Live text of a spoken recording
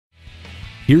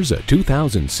Here's a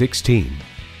 2016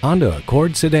 Honda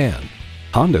Accord sedan.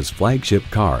 Honda's flagship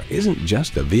car isn't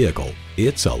just a vehicle,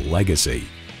 it's a legacy.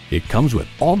 It comes with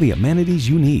all the amenities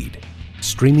you need: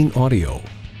 streaming audio,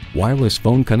 wireless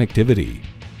phone connectivity,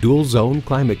 dual zone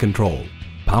climate control,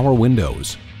 power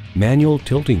windows, manual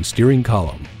tilting steering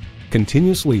column,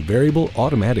 continuously variable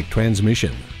automatic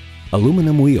transmission,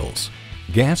 aluminum wheels,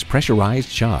 gas pressurized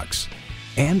shocks,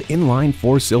 and inline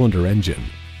 4-cylinder engine.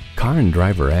 Car and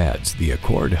Driver adds, the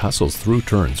Accord hustles through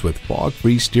turns with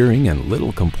fog-free steering and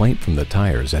little complaint from the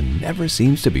tires and never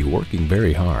seems to be working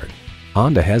very hard.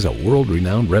 Honda has a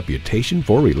world-renowned reputation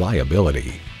for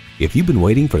reliability. If you've been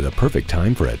waiting for the perfect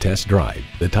time for a test drive,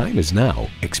 the time is now.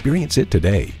 Experience it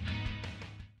today.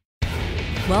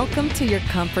 Welcome to your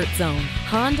comfort zone.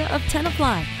 Honda of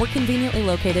Tenafly. We're conveniently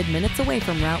located minutes away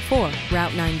from Route 4,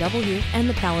 Route 9W, and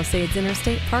the Palisades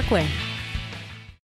Interstate Parkway.